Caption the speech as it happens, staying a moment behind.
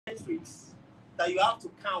that you have to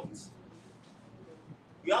count.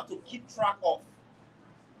 You have to keep track of.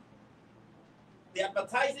 The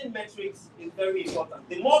advertising metrics is very important.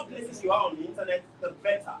 The more places you are on the internet, the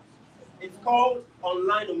better. It's called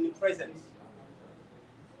online omnipresence.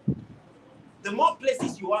 The more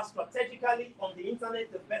places you are strategically on the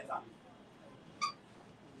internet, the better.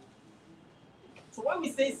 So when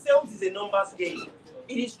we say sales is a numbers game,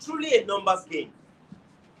 it is truly a numbers game.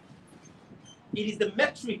 It is the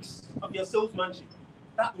metrics of your salesmanship.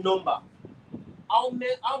 That number. How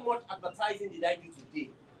much advertising did I do today?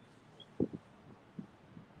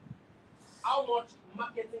 How much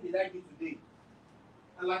marketing did I do today?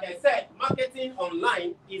 And like I said, marketing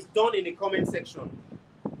online is done in the comment section.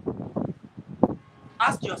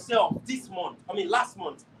 Ask yourself last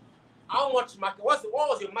month, how much what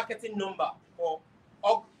was your marketing number for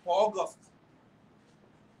August?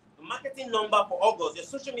 The marketing number for August, your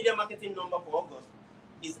social media marketing number for August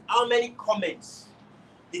is how many comments,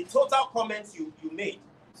 the total comments you made,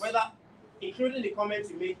 whether including the comments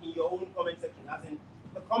you made in your own comment section, as in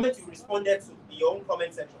the comments you responded to in your own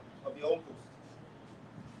comment section of your own post.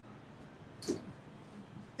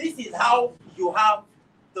 This is how you have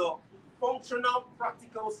the functional,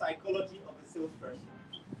 practical psychology of a salesperson,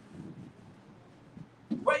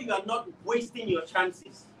 where you are not wasting your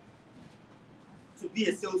chances to be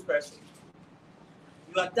a salesperson.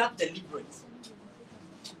 You are that deliberate.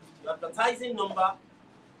 Your advertising number,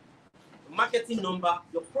 your marketing number,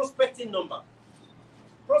 your prospecting number.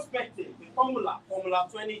 Prospecting, the formula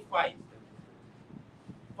 25.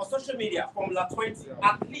 For social media, formula 20.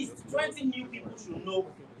 At least 20 new people should know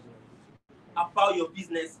about your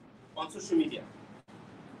business on social media.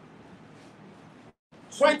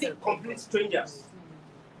 20 complete strangers.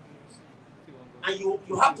 And you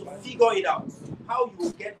have to figure it out, how you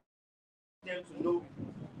will get them to know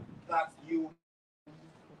that you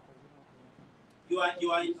are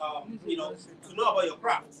to know about your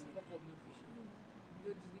craft.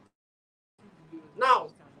 Now,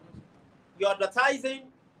 your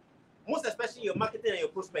advertising, most especially your marketing and your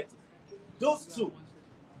prospecting, those two,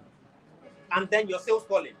 and then your sales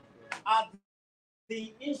calling, are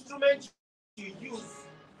the instruments you use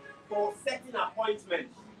for setting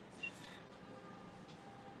appointments.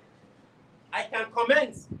 I can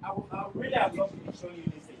comment. I really have loved to be showing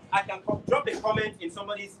you this thing. I can drop a comment in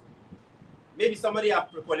somebody's. Maybe somebody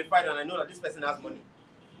have pre-qualified and I know that this person has money.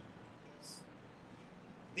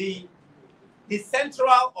 The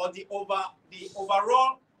central or the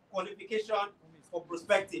overall qualification for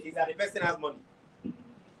prospecting is that the person has money.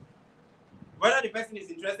 Whether the person is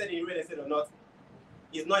interested in real estate or not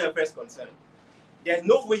is not your first concern. There's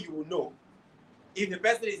no way you will know if the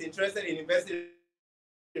person is interested in investing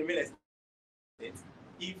in real estate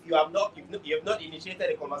if you have not initiated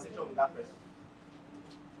a conversation with that person.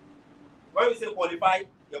 When we say qualify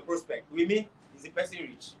your prospect, we mean, is the person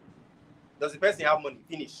rich? Does the person have money?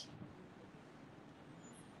 Finish.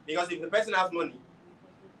 Because if the person has money,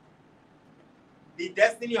 the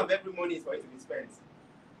destiny of every money is for it to be spent.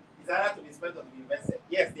 It's either to be spent or to be invested.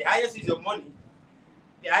 Yes, the highest use of money.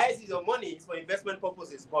 The highest use of money is for investment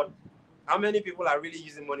purposes, but how many people are really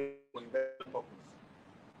using money for investment purposes?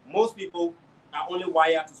 Most people are only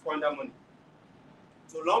wired to squander money.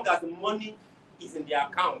 So long as the money is in their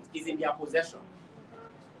account, is in their possession.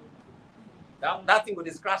 That thing will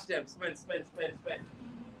scratch them, spend.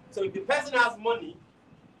 So if the person has money,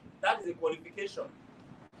 that is a qualification.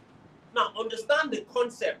 Now, understand the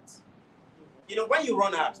concept. You know, when you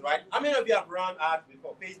run ads, right? How many of you have run ads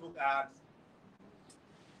before, Facebook ads?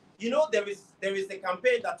 You know, there is a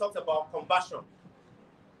campaign that talks about conversion.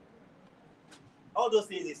 All those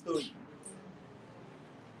things is story.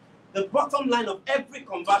 The bottom line of every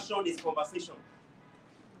conversion is conversation.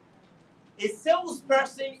 A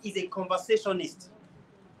salesperson is a conversationist.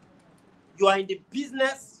 You are in the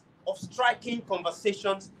business of striking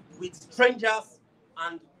conversations with strangers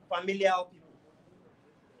and familiar people.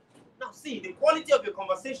 Now, see, the quality of your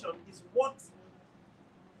conversation is what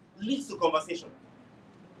leads to conversation.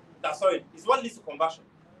 Is what leads to conversion.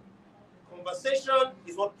 Conversation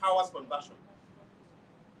is what powers conversion.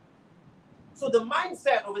 So the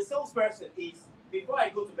mindset of a salesperson is, before I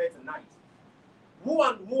go to bed tonight, who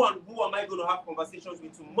am I going to have conversations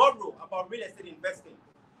with tomorrow about real estate investing?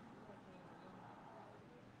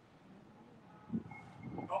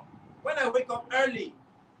 When I wake up early,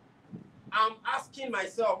 I'm asking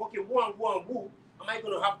myself, okay, who am I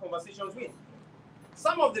going to have conversations with?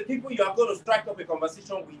 Some of the people you are going to strike up a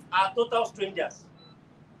conversation with are total strangers.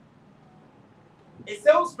 A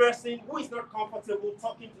salesperson who is not comfortable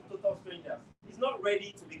talking to total strangers is not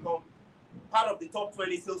ready to become part of the top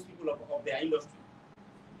 20 salespeople of their industry.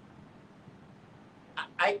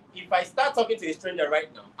 if I start talking to a stranger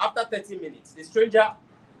right now, after 30 minutes, the stranger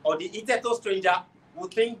or the hitherto stranger will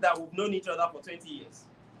think that we've known each other for 20 years.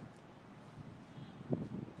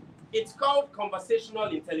 It's called conversational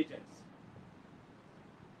intelligence.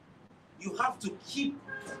 You have to keep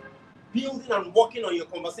building and working on your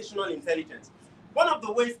conversational intelligence. One of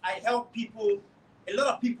the ways I help people, a lot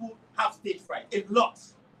of people have stage fright, a lot.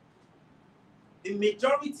 The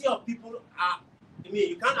majority of people are,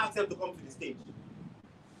 you can't ask them to come to the stage.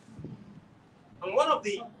 And one of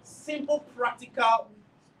the simple, practical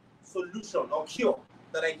solution or cure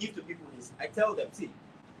that I give to people is, I tell them, see,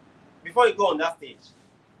 before you go on that stage,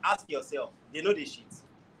 ask yourself, they know this shit.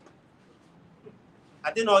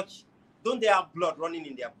 Are they not, don't they have blood running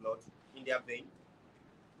in their vein?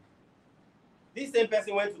 This same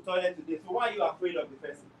person went to toilet today, so why are you afraid of the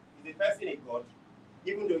person? Is the person a god?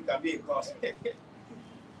 Even though it can be a god.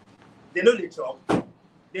 They know they chop.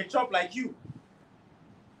 They chop like you.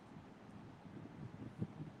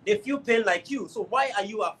 They feel pain like you. So why are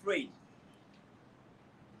you afraid?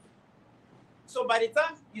 So by the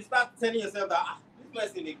time you start telling yourself that this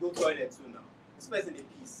person they go toilet too now. This person they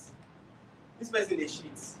piss. This person they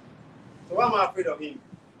shit. So why am I afraid of him?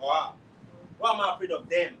 Or her? Why am I afraid of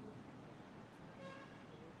them?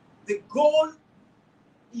 The goal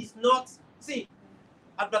is not, see,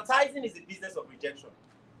 advertising is the business of rejection.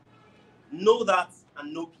 Know that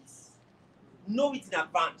and know peace. Know it in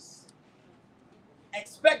advance.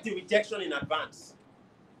 Expect the rejection in advance.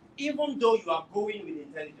 Even though you are going with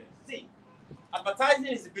intelligence. See, advertising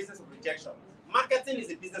is the business of rejection. Marketing is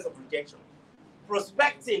the business of rejection.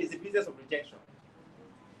 Prospecting is the business of rejection.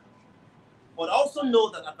 But also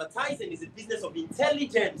know that advertising is a business of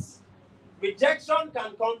intelligence. Rejection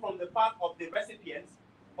can come from the part of the recipient,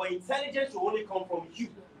 but intelligence will only come from you.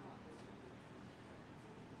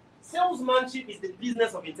 Salesmanship is the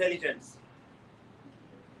business of intelligence.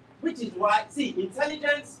 Which is why, see,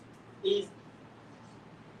 intelligence is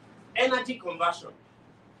energy conversion.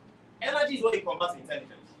 Energy is what you convert to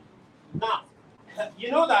intelligence. Now, you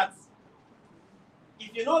know that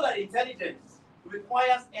if you know that intelligence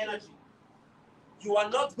requires energy, you are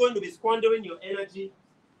not going to be squandering your energy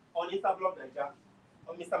on Instablog Nigeria,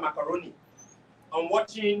 on Mr. Macaroni, on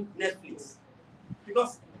watching Netflix.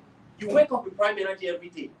 Because you wake up with prime energy every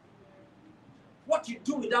day. What you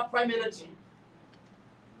do with that prime energy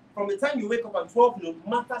from the time you wake up at 12 noon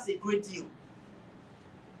matters a great deal.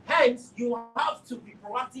 Hence, you have to be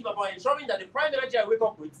proactive about ensuring that the prime energy I wake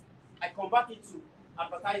up with, I convert it to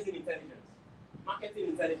advertising intelligence, marketing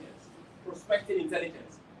intelligence, prospecting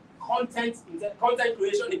intelligence, content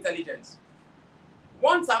creation intelligence.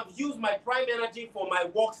 Once I've used my prime energy for my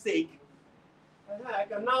work's sake, I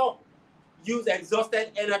can now use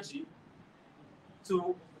exhausted energy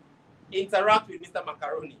to interact with Mr.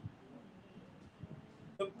 Macaroni.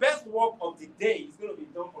 The best work of the day is going to be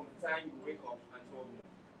done from the time you wake up until noon.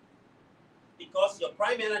 Because your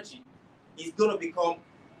prime energy is going to become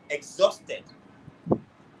exhausted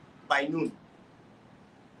by noon.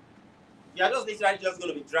 You are just literally just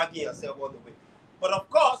going to be dragging yourself all the way. But of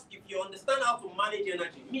course, if you understand how to manage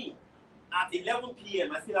energy, me, at 11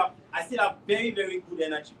 p.m., I still have very, very good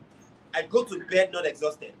energy. I go to bed not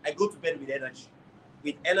exhausted. I go to bed with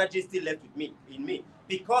energy still left in me.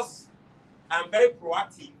 Because I'm very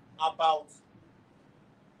proactive about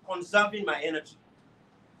conserving my energy.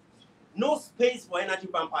 No space for energy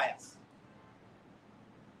vampires.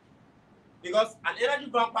 Because an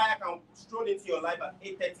energy vampire can stroll into your life at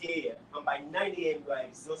 8:30 a.m. and by 9 a.m. you are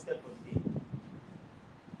exhausted for the day.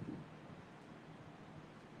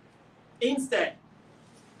 Instead,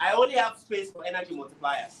 I only have space for energy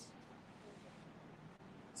multipliers.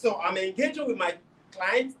 So I'm engaging with my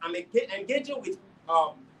clients, I'm engaging with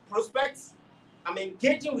prospects, I'm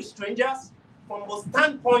engaging with strangers from the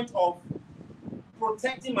standpoint of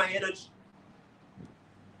protecting my energy.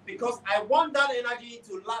 Because I want that energy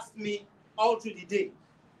to last me all through the day.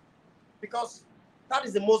 Because that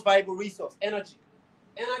is the most valuable resource, energy.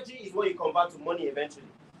 Energy is what you convert to money eventually.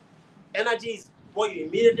 Energy is what you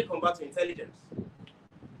immediately convert to intelligence.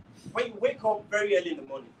 When you wake up very early in the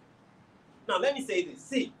morning. Now, let me say this.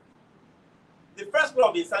 See, the first law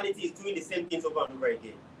of insanity is doing the same things over and over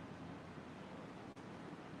again.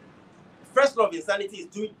 The first law of insanity is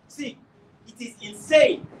doing, see, it is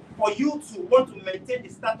insane for you to want to maintain the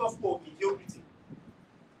status quo of mediocrity.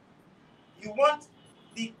 You want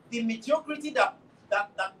the mediocrity that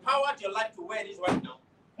powered your life to where it is right now,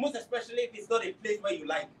 most especially if it's not a place where you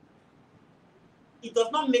like. It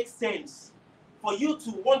does not make sense for you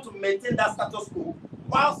to want to maintain that status quo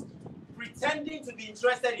whilst pretending to be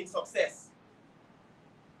interested in success.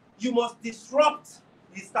 You must disrupt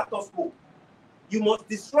the status quo. You must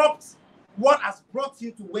disrupt what has brought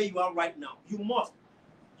you to where you are right now. You must.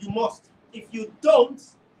 You must. If you don't,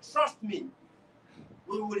 trust me,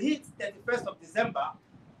 we will hit 31st of December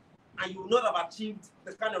and you will not have achieved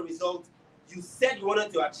the kind of result you said you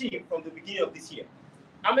wanted to achieve from the beginning of this year.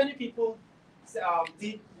 How many people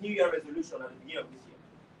did New Year resolution at the beginning of this year?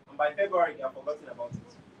 And by February, they have forgotten about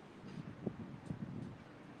it.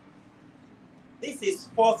 This is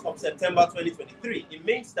 4th of September 2023. It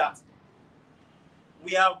means that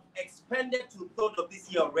we have expanded to 3rd of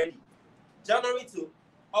this year already. January to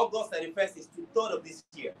August 31st is to 3rd of this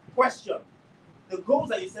year. Question: the goals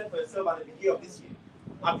that you set for yourself at the beginning of this year,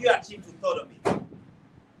 have you achieved to 3rd of it?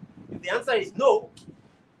 If the answer is no,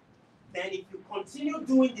 then if you continue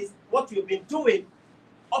doing this, what you've been doing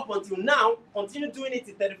up until now, continue doing it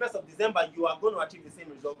till 31st of December, you are going to achieve the same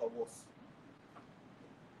result or worse.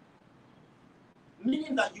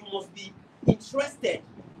 Meaning that you must be interested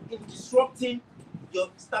in disrupting your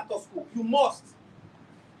status quo. You must.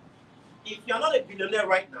 If you're not a billionaire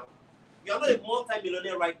right now, you're not a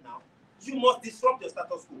multi-millionaire right now, you must disrupt your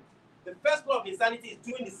status quo. The first law of insanity is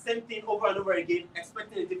doing the same thing over and over again,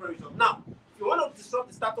 expecting a different result. Now, if you want to disrupt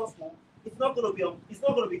the status quo, it's not going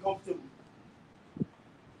to be comfortable.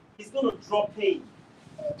 It's going to draw pain.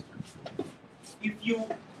 If you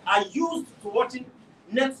are used to watching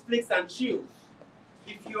Netflix and chill,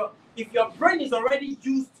 if your brain is already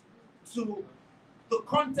used to the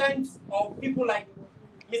content of people like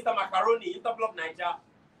Mr. Macaroni, Interblock Niger,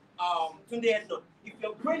 Tunde Ednon, if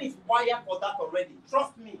your brain is wired for that already,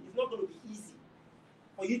 trust me, it's not going to be easy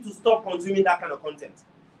for you to stop consuming that kind of content.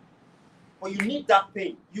 But you need that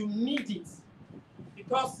pain. You need it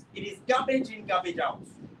because it is garbage in, garbage out.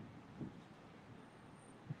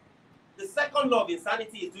 The second law of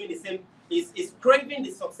insanity is doing the same, is craving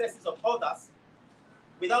the successes of others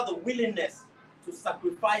without the willingness to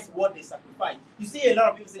sacrifice what they sacrifice. You see a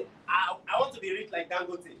lot of people say, I want to be rich like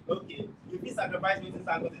Dangote. Okay, if you sacrifice what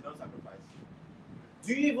Dangote don't sacrifice.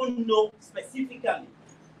 Do you even know specifically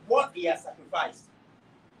what he has sacrificed?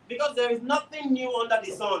 Because there is nothing new under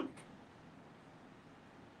the sun.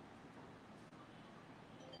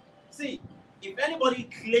 See, if anybody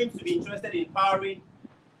claims to be interested in powering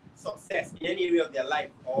success in any area of their life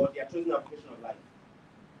or their chosen application of life,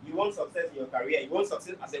 you want success in your career, you want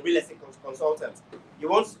success as a real estate consultant, you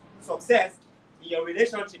want success in your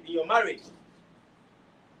relationship, in your marriage,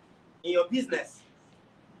 in your business.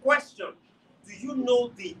 Question: do you know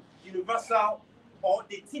the universal or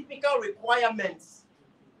the typical requirements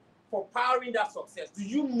for powering that success? Do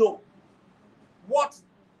you know what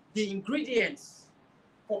the ingredients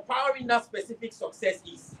for powering that specific success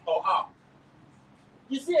is or are?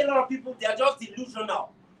 You see a lot of people, they are just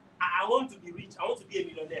delusional. I want to be rich. I want to be a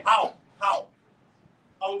millionaire. How? How?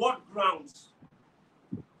 On what grounds?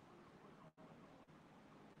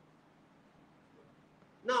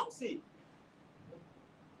 Now, see,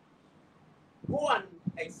 go and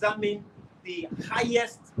examine the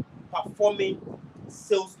highest performing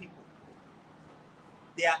salespeople.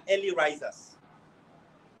 They are early risers.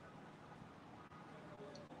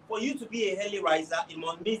 For you to be a early riser, it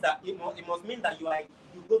must mean that you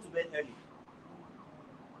go to bed early.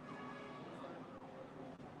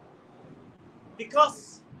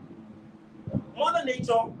 Because Mother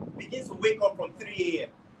Nature begins to wake up from 3 a.m.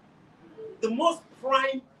 The most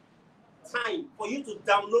prime time for you to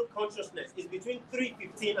download consciousness is between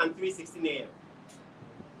 3:15 and 3:16 a.m.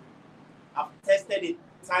 I've tested it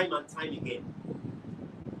time and time again.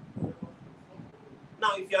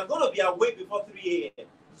 Now, if you are going to be awake before 3 a.m.,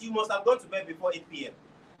 you must have gone to bed before 8 p.m.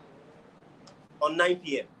 or 9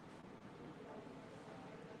 p.m.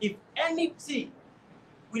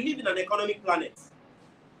 We live in an economic planet.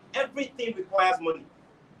 Everything requires money.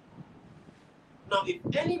 Now, if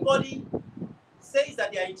anybody says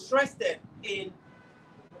that they are interested in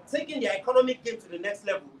taking their economic game to the next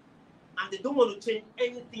level and they don't want to change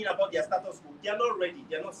anything about their status quo, they are not ready,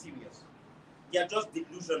 they are not serious. They are just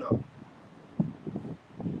delusional.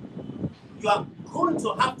 You are going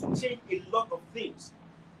to have to change a lot of things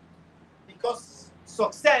because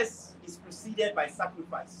success is preceded by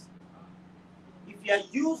sacrifice. If you are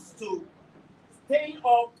used to staying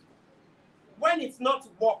up when it's not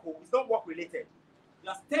work related, you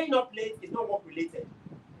are staying up late, it's not work related.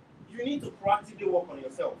 You need to proactively work on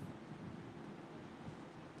yourself.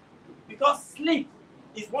 Because sleep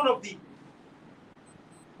is one of the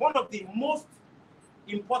most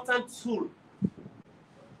important tools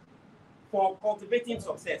for cultivating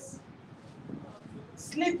success.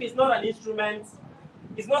 Sleep is not an instrument,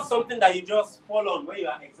 it's not something that you just fall on when you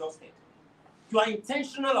are exhausted. You are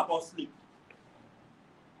intentional about sleep.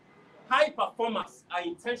 High performers are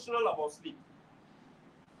intentional about sleep.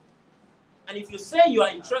 And if you say you are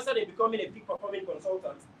interested in becoming a peak performing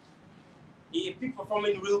consultant, a peak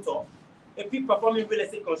performing realtor, a peak performing real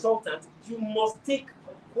estate consultant, you must take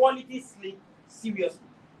quality sleep seriously.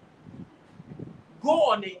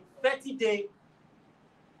 Go on a 30-day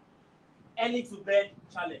early to bed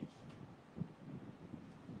challenge.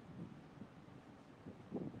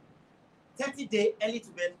 30-day early to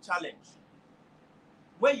bed challenge,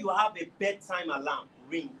 where you have a bedtime alarm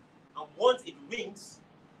ring, and once it rings,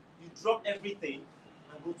 you drop everything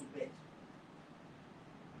and go to bed.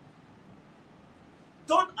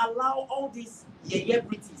 Don't allow all these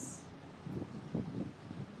yeye-brities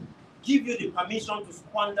give you the permission to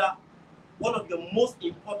squander one of your most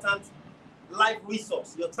important life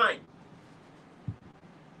resource, your time.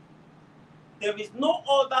 There is no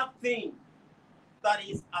other thing that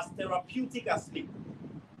is as therapeutic as sleep.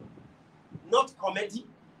 Not comedy,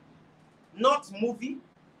 not movie.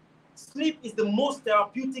 Sleep is the most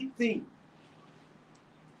therapeutic thing.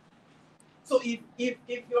 So if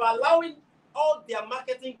you're allowing all their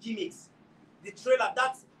marketing gimmicks, the trailer,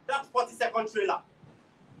 that 40-second trailer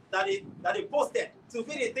that they posted to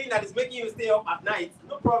be the thing that is making you stay up at night,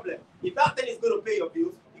 no problem. If that thing is going to pay your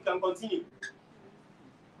bills, you can continue.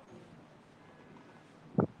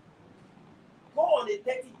 Go on a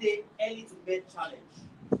 30-day early to bed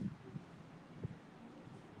challenge.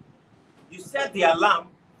 You set the alarm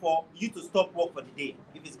for you to stop work for the day.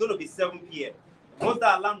 If it's going to be 7 p.m., once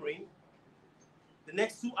the alarm rings, the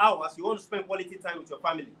next 2 hours, you want to spend quality time with your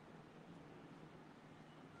family.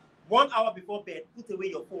 1 hour before bed, put away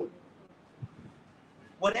your phone.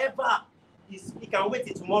 Whatever is, it can wait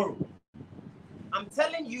till tomorrow. I'm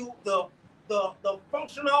telling you the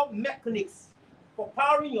functional mechanics for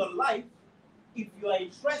powering your life if you are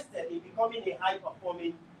interested in becoming a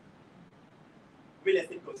high-performing real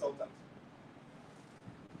estate consultant.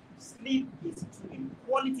 Sleep is too important.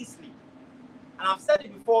 Quality sleep. And I've said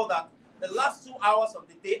it before that the last 2 hours of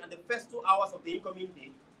the day and the first 2 hours of the incoming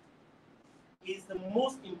day is the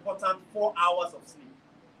most important 4 hours of sleep.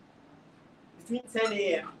 Between 10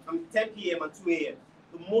 a.m. and 10 p.m. and 2 a.m.,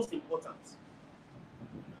 the most important.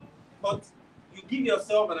 But you give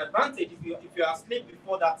yourself an advantage if you are asleep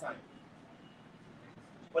before that time.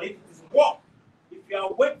 But if it is work, if you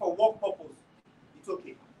are awake for work purpose, it's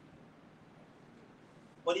okay.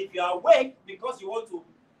 But if you are awake because you want to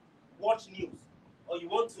watch news or you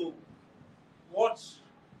want to watch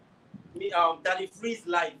Daddy Freeze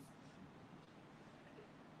live,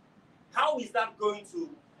 how is that going to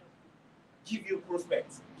give you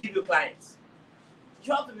prospects, give you clients?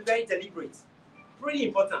 You have to be very deliberate. Pretty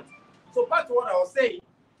important. So back to what I was saying,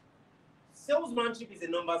 salesmanship is a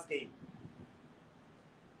numbers game.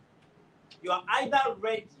 You are either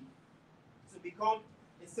ready to become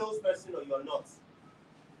a salesperson or you're not.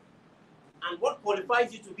 And what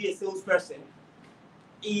qualifies you to be a salesperson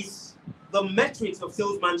is the metrics of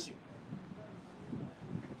salesmanship.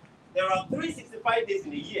 There are 365 days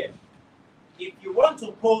in a year. If you want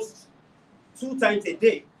to post 2 times a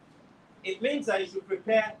day, it means that you should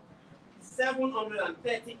prepare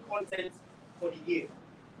 730 content for the year.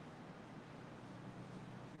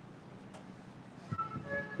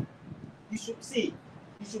 You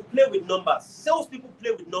should play with numbers. Salespeople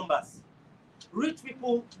play with numbers. Rich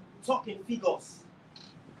people talk in figures.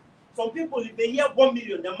 Some people, if they hear 1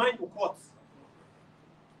 million, their mind will cut.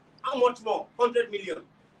 How much more? 100 million.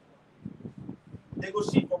 They go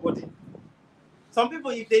shit for body. Some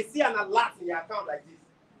people, if they see an alert in their account like this,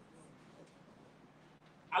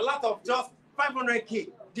 a lot of just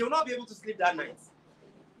 500K, they will not be able to sleep that night.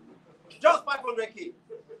 Just 500K.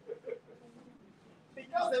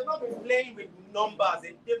 Because they've not been playing with numbers.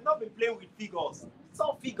 They've not been playing with figures. It's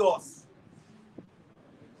all figures.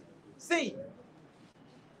 See,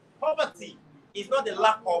 poverty is not the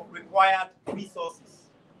lack of required resources.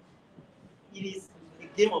 It is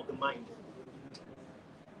a game of the mind.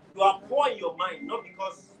 You are poor in your mind, not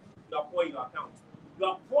because you are poor in your account. You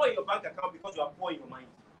are poor in your bank account because you are poor in your mind.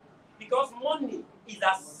 Because money is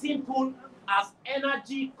as simple as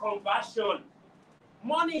energy conversion.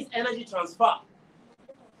 Money is energy transfer.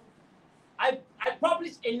 I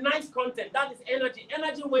published a nice content. That is energy.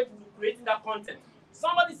 Energy went into creating that content.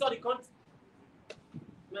 Somebody saw the content.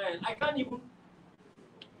 Man, I can't even.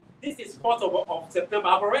 This is 4th of September.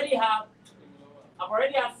 I've already had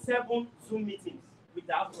 7 Zoom meetings with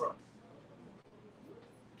the Afro.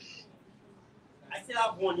 I still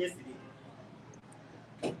have one yesterday.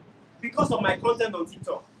 Because of my content on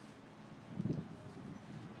TikTok.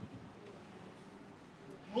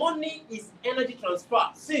 Money is energy transfer.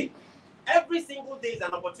 See, every single day is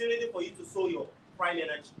an opportunity for you to sow your prime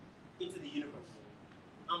energy into the universe.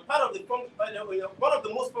 And part of the one of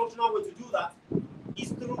the most functional way to do that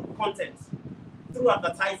is through content, through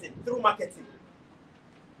advertising, through marketing.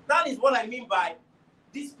 That is what I mean by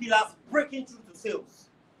these pillars breaking through to sales.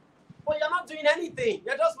 But you're not doing anything.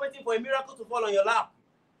 You're just waiting for a miracle to fall on your lap.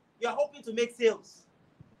 You're hoping to make sales.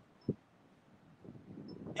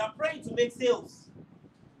 You're praying to make sales.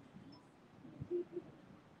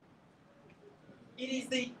 It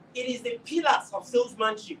is the pillars of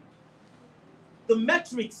salesmanship, the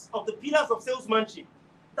metrics of the pillars of salesmanship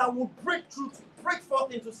that will break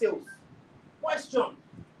forth into sales. Question: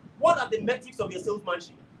 what are the metrics of your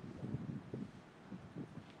salesmanship?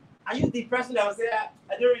 Are you the person that will say,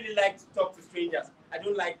 I don't really like to talk to strangers? I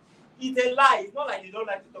don't like. It's a lie. It's not like you don't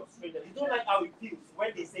like to talk to strangers. You don't like how it feels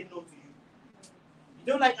when they say no to you. You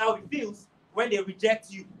don't like how it feels when they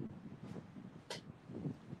reject you.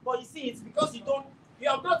 But you see, it's because you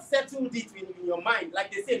have not settled it in your mind.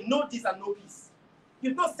 Like they say, no this and no peace.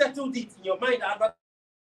 You've not settled it in your mind.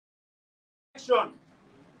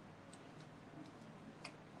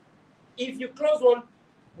 If you close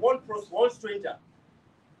one stranger,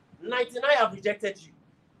 99 have rejected you.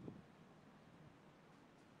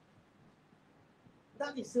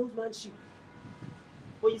 That is salesmanship.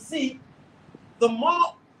 But you see, the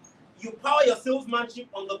more you power your salesmanship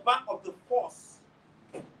on the back of the force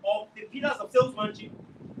of the pillars of salesmanship,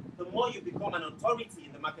 the more you become an authority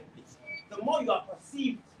in the marketplace. The more you are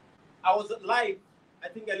perceived. I was live, I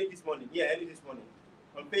think early this morning,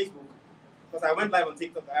 on Facebook. Because I went live on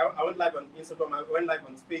TikTok, I went live on Instagram, I went live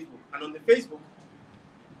on Facebook. And on the Facebook,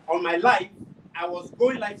 on my live, I was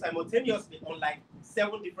going live simultaneously on like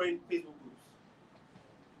 7 different Facebook groups.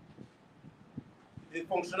 The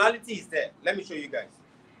functionality is there. Let me show you guys.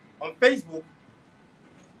 On Facebook,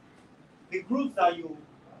 the groups that you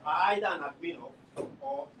are either an admin of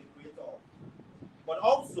or the creator of. But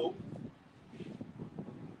also,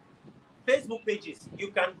 Facebook pages,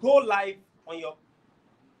 you can go live on your.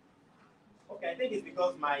 Okay, I think it's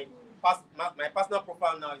because my personal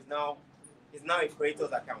profile is now a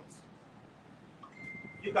creator's account.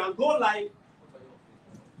 You can go live.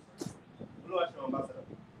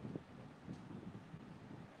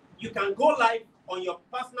 You can go live on your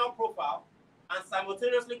personal profile and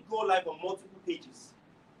simultaneously go live on multiple pages.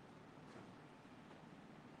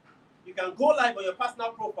 You can go live on your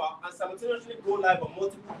personal profile and simultaneously go live on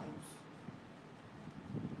multiple groups.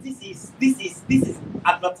 This is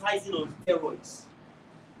advertising on steroids.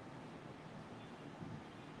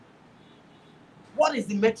 What is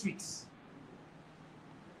the metrics?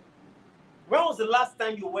 When was the last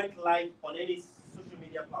time you went live on any social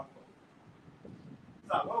media platform?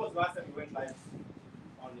 Sir, when was the last time you went live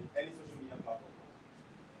on any social media platform?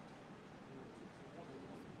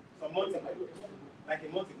 Some months ago. Like a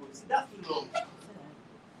month ago. See, that's too long.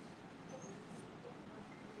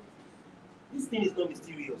 This thing is not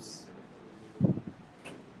mysterious.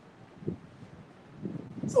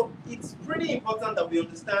 So it's pretty important that we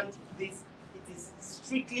understand this. It is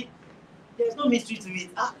strictly, there's no mystery to it.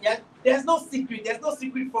 There's no secret. There's no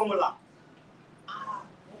secret formula.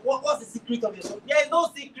 What's the secret of your show? There is no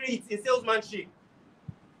secret in salesmanship.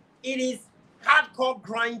 It is hardcore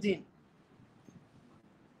grinding.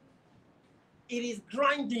 It is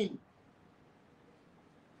grinding.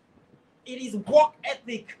 It is work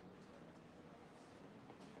ethic.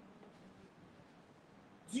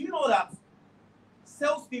 Do you know that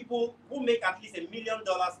salespeople who make at least $1 million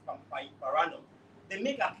per annum, they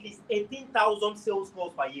make at least 18,000 sales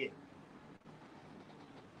calls per year?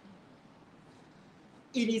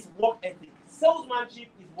 It is work ethic. Salesmanship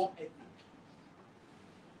is work ethic.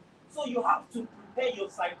 So you have to prepare your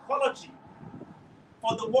psychology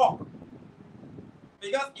for the work.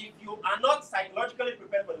 Because if you are not psychologically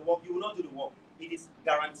prepared for the work, you will not do the work. It is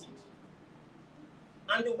guaranteed.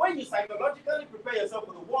 And the way you psychologically prepare yourself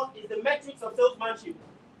for the work is the metrics of salesmanship.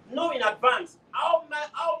 Know in advance how much,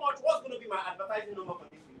 what's going to be my advertising number for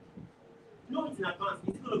this week. Know it in advance.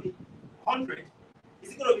 Is it going to be 100?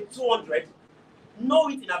 Is it going to be 200? Know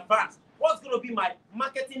it in advance. What's going to be my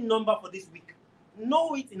marketing number for this week?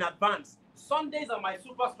 Know it in advance. Sundays are my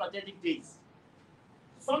super strategic days.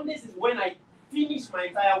 Sundays is when I finish my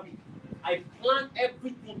entire week. I plan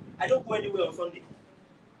everything. I don't go anywhere on Sunday.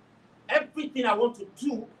 Everything I want to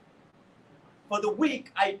do for the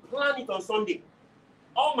week, I plan it on Sunday.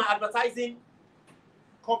 All my advertising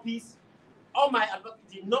copies,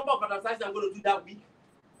 the number of advertising I'm going to do that week,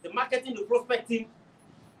 the marketing, the prospecting,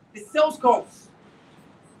 the sales calls,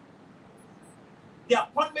 the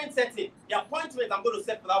appointment setting, the appointment I'm going to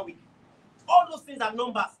set for that week. All those things are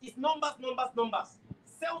numbers. It's numbers, numbers, numbers.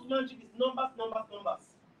 Salesmanship is numbers, numbers, numbers.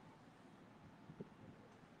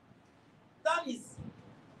 That is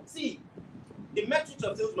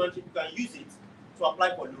metrics of salesmanship, you can use it to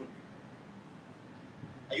apply for loan.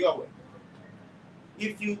 Are you aware?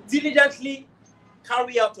 If you diligently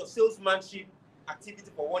carry out your salesmanship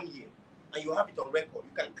activity for 1 year and you have it on record,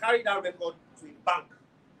 you can carry that record to a bank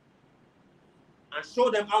and show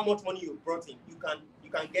them how much money you brought in. You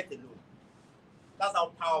can get a loan. That's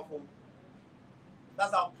how powerful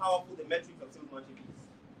the metrics of salesmanship is.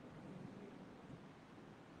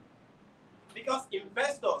 Because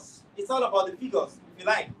investors, it's all about the figures. If you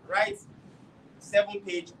like, write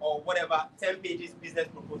 7-page or whatever, 10 pages business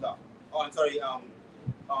proposal. Oh, I'm sorry,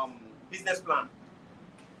 business plan.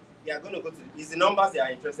 They are going to go to it's the numbers they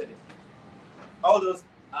are interested in. All those,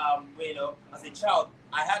 as a child,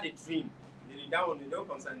 I had a dream. That one, they don't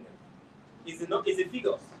concern them. It's the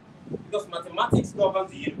figures. Because mathematics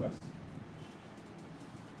governs the universe.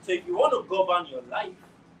 So if you want to govern your life,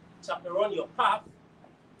 chaperone your path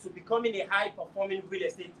to becoming a high-performing real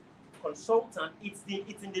estate consultant, it's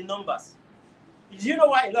in the numbers. Do you know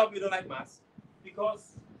why a lot of people don't like maths?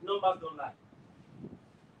 Because numbers don't lie.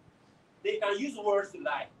 They can use words to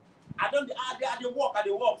lie. They work.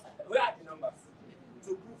 Where are the numbers?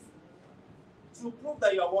 To prove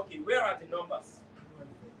that you are working, where are the numbers?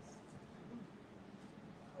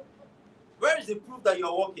 Where is the proof that you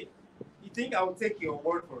are working? You think I will take your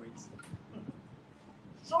word for it?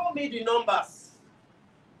 Show me the numbers.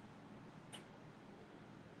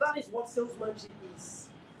 That is what salesmanship is.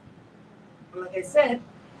 And like I said,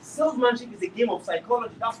 salesmanship is a game of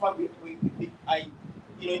psychology. That's why I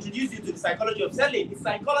introduced you to the psychology of selling. It's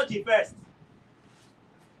psychology first.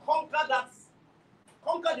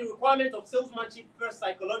 Conquer the requirement of salesmanship first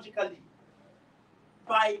psychologically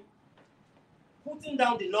by putting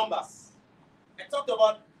down the numbers. I talked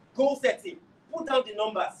about goal setting. Put down the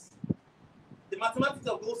numbers. The mathematics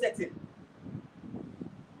of goal setting.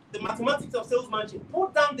 The mathematics of salesmanship.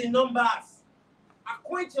 Put down the numbers.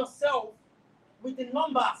 Acquaint yourself with the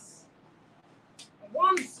numbers.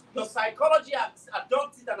 Once your psychology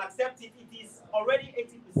adopts it and accepts it, it is already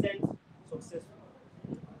 80% successful.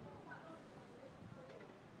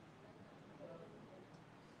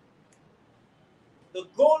 The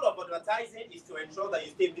goal of advertising is to ensure that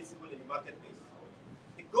you stay visible in the marketplace.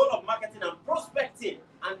 The goal of marketing and prospecting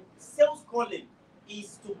and sales calling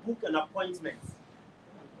is to book an appointment.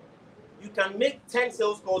 You can make 10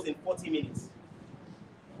 sales calls in 40 minutes.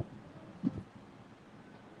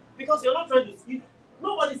 Because you're not trying to speak.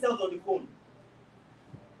 Nobody sells on the phone.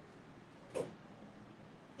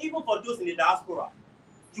 Even for those in the diaspora,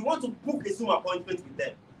 you want to book a Zoom appointment with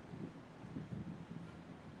them.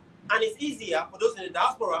 And it's easier for those in the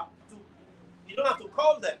diaspora you don't have to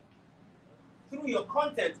call them. Through your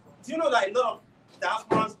content, do you know that a lot of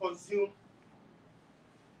diasporans consume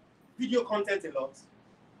video content a lot?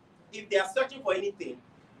 If they are searching for anything,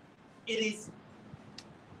 it is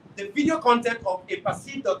the video content of a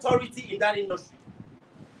perceived authority in that industry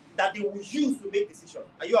that they will use to make decisions.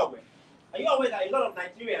 Are you aware? Are you aware that a lot of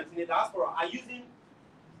Nigerians in the diaspora are using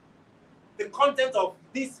the content of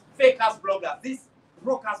these fake-ass bloggers, these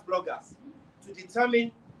broke-ass bloggers, to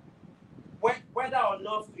determine whether or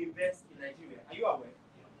not to invest in Nigeria? Are you aware?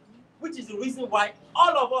 Which is the reason why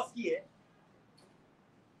all of us here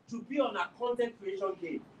should be on a content creation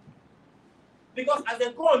game. Because as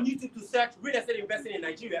they go on YouTube to search real estate investing in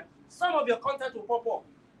Nigeria, some of your content will pop up.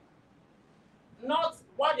 Not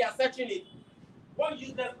while they are searching it. One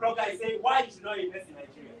useless blogger is saying why you should not invest in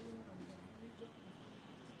Nigeria.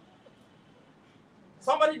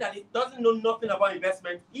 Somebody that doesn't know nothing about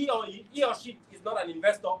investment, he or she is not an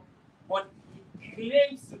investor, but he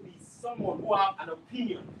claims to be someone who has an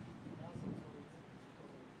opinion.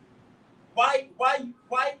 Why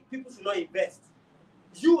people should not invest?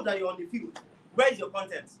 You that you're on the field, where is your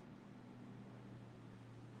content?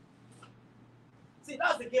 See,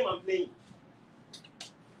 that's the game I'm playing.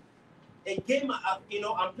 A game,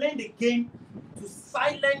 I'm playing the game to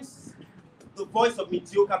silence the voice of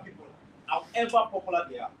mediocre people, however popular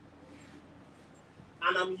they are.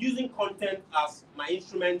 And I'm using content as my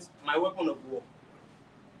instrument, my weapon of war.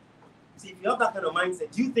 See, if you have that kind of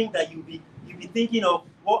mindset, do you think that you'll be thinking of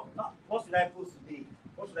what should I post today?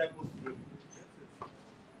 What should I post today?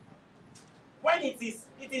 When it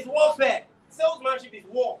is warfare. Salesmanship is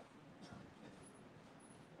war.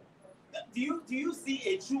 Do you see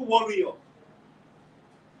a true warrior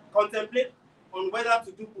contemplate on whether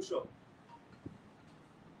to do push-up?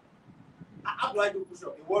 How do I do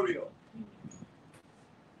push-up? A warrior.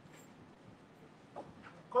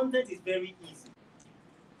 Content is very easy.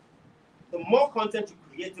 The more content you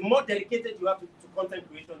create, the more dedicated you have to content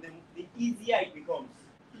creation, the easier it becomes.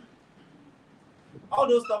 All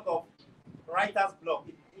those talk of writer's block,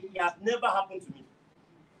 it has never happened to me.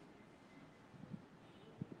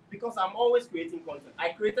 because I'm always creating content. I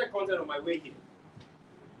created content on my way here.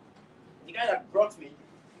 The guy that brought me,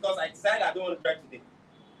 because I decided I don't want to drive today,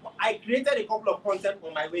 I created a couple of content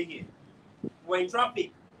on my way here. We're in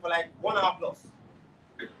traffic for like 1 hour plus.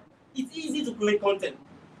 It's easy to create content.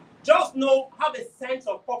 Just know, have a sense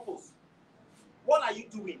of purpose. What are you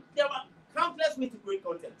doing? There are countless ways to create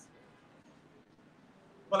content.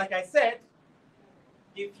 But like I said,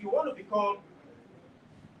 if you want to become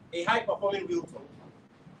a high-performing realtor,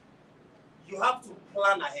 you have to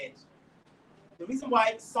plan ahead. The reason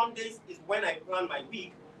why Sundays is when I plan my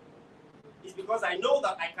week is because I know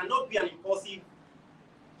that I cannot be an impulsive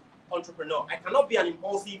entrepreneur. I cannot be an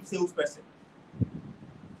impulsive salesperson.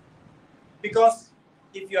 Because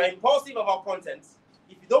if you are impulsive about content,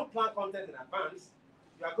 if you don't plan content in advance,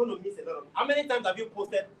 you are going to miss a lot of. How many times have you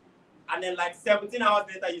posted and then like 17 hours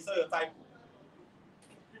later you saw your typo?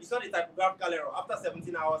 You saw the typographical error after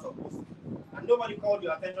 17 hours of posting, and nobody called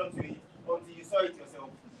your attention to it until you saw it yourself.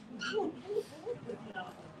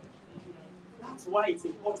 That's why it's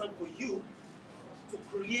important for you to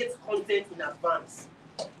create content in advance.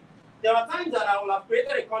 There are times that I will have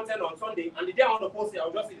created a content on Sunday, and the day I want to post it, I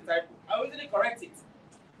will just see the typo. I will easily correct it.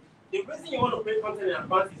 The reason you want to create content in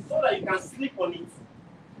advance is so that you can sleep on it.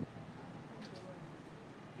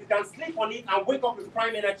 You can sleep on it and wake up with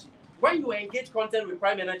prime energy. When you engage content with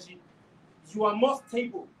prime energy, you are more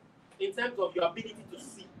stable in terms of your ability to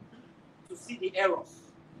see the errors,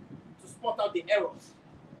 to spot out the errors.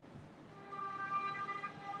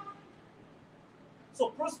 So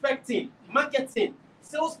prospecting, marketing,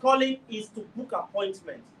 sales calling is to book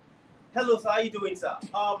appointments. Hello, sir. How are you doing, sir?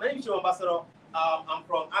 My name is Joe Ambassador. I'm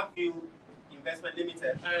from Apview Investment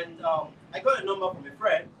Limited, and I got a number from a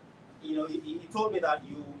friend. You know, he told me that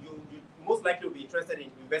you most likely will be interested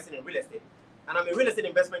in investing in real estate, and I'm a real estate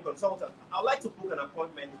investment consultant. I'd like to book an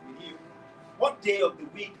appointment with you. What day of the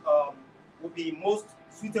week would be most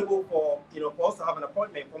suitable for for us to have an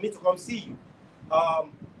appointment, for me to come see you? How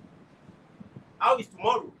is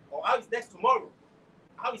tomorrow, or how is next tomorrow?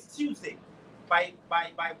 How is Tuesday? By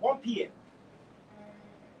 1 p.m.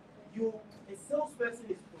 A salesperson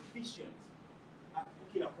is proficient at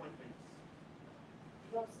booking appointments.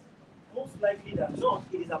 Because most likely than not,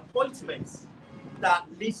 it is appointments that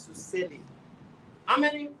leads to selling. How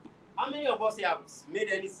many of us here have made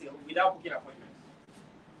any sale without booking appointments?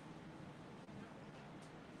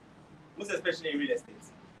 Most especially in real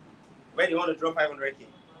estate. When you want to drop 500K,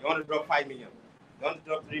 you want to drop 5 million, you want to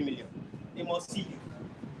drop 3 million, they must see you.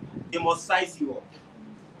 They must size you up.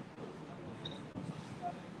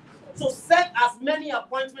 So set as many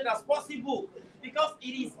appointments as possible, because it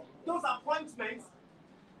is those appointments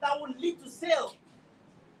that will lead to sale.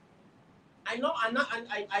 I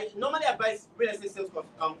normally advise real estate sales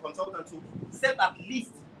consultants to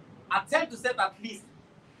attempt to set at least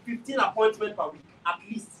 15 appointments per week, at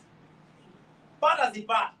least. Bad as a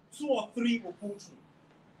bad, 2 or 3 will pull through.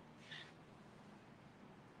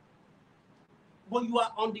 But you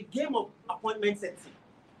are on the game of appointment setting.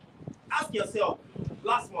 Ask yourself,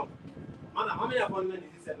 last month, Madam, how many appointments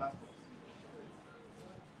did you set last month?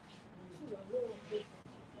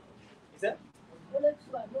 Is that?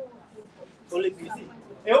 Only 2.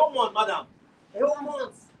 A whole month, madam. A whole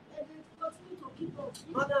month.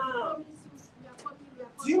 Madam.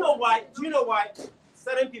 Do you know why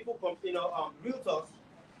certain people, realtors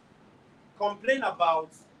complain about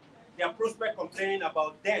their prospect complaining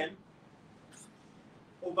about them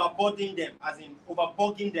overboarding them, as in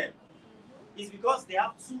overbugging them? It's because they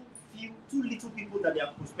have too little people that they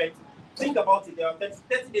are prospecting. Think about it. There are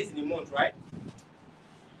 30 days in a month, right?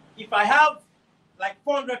 If I have like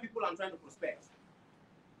 400 people I'm trying to prospect,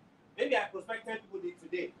 maybe I prospect 10 people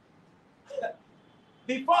today.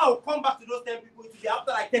 Before I will come back to those 10 people, it will be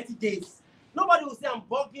after like 30 days. Nobody will say I'm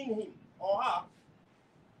bugging him or her.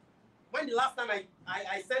 When the last time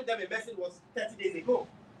I sent them a message was 30 days ago.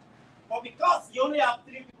 But because you only have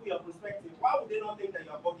 3 people you're prospecting, why would they not think that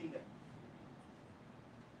you are bugging them?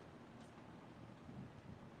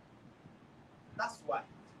 That's why.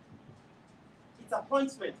 It's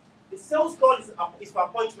appointment. The sales call is for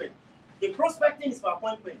appointment. The prospecting is for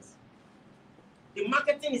appointments. The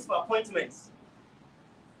marketing is for appointments.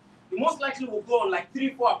 You most likely will go on like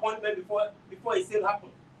 3-4 appointments before a sale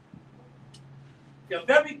happens. If you're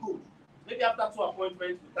very good, maybe after 2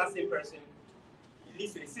 appointments with that same person, it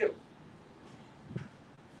leads to a sale.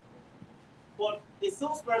 But a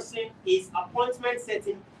salesperson is appointment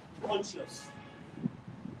setting conscious.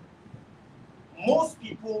 Most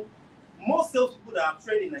salespeople that are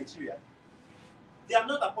trained in Nigeria, they are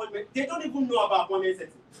not appointment. They don't even know about appointment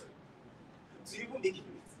setting. To even begin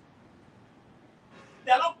with,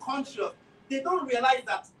 they are not conscious. They don't realize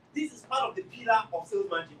that this is part of the pillar of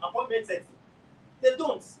salesmanship. Appointment setting. They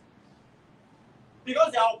don't.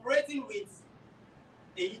 Because they are operating with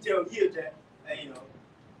a huge,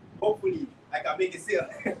 hopefully I can make a sale.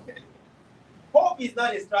 Hope is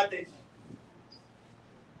not a strategy.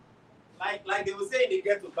 Like they will say in the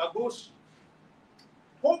ghetto, babush.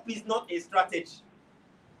 Hope is not a strategy.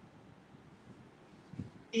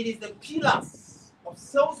 It is the pillars of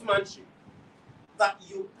salesmanship that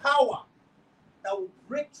you power that will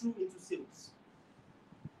break through into sales.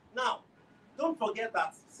 Now, don't forget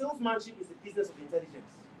that salesmanship is a business of intelligence.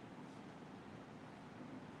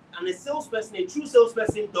 And a salesperson, a true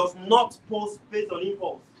salesperson, does not post based on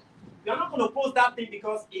impulse. You're not going to post that thing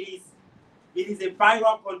because it is a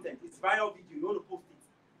viral content. It's viral video. You want to post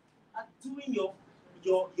it. At doing your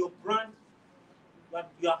brand,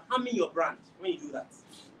 you are harming your brand when you do that.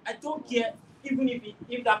 I don't care even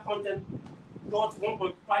if that content got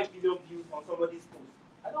 1.5 billion views on somebody's post.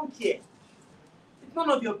 I don't care. It's none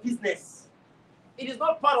of your business. It is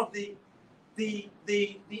not part of the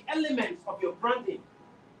elements of your branding.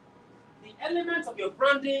 The elements of your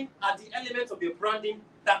branding are the elements of your branding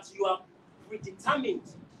that you have predetermined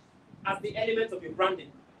as the elements of your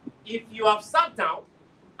branding. If you have sat down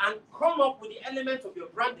and come up with the elements of your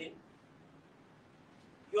branding,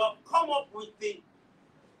 you have come up with the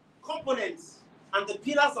components and the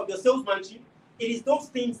pillars of your salesmanship, it is those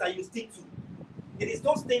things that you stick to. It is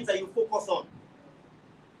those things that you focus on.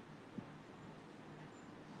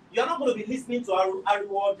 You're not going to be listening to Ari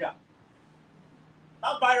Warja.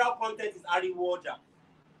 That viral content is Ari Warja.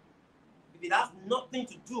 If it has nothing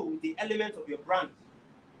to do with the elements of your brand,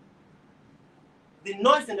 the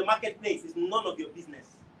noise in the marketplace is none of your business.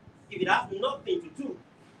 If it has nothing to do,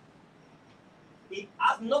 it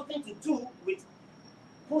has nothing to do with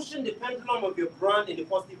pushing the pendulum of your brand in the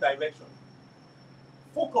positive direction.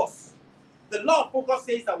 Focus. The law of focus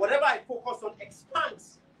says that whatever I focus on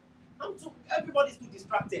expands. Everybody's too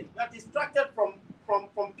distracted. You are distracted from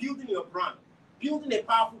building your brand, building a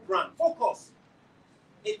powerful brand. Focus.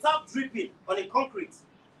 A tap dripping on a concrete.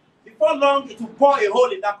 Before long, it will pour a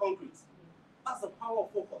hole in that concrete. That's the power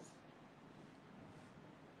of focus.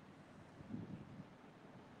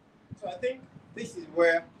 So I think this is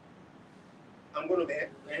where I'm going to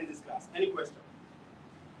end this class. Any question?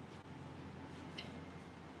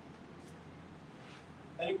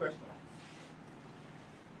 Any question?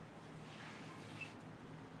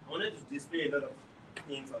 I wanted to display a lot of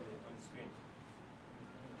things on the screen.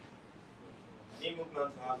 I didn't even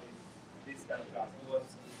plan to have this kind of class. It was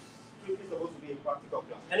strictly supposed to be a practical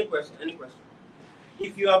class. Any question? Any question?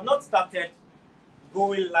 If you have not started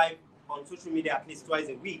going live on social media at least twice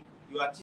a week, you are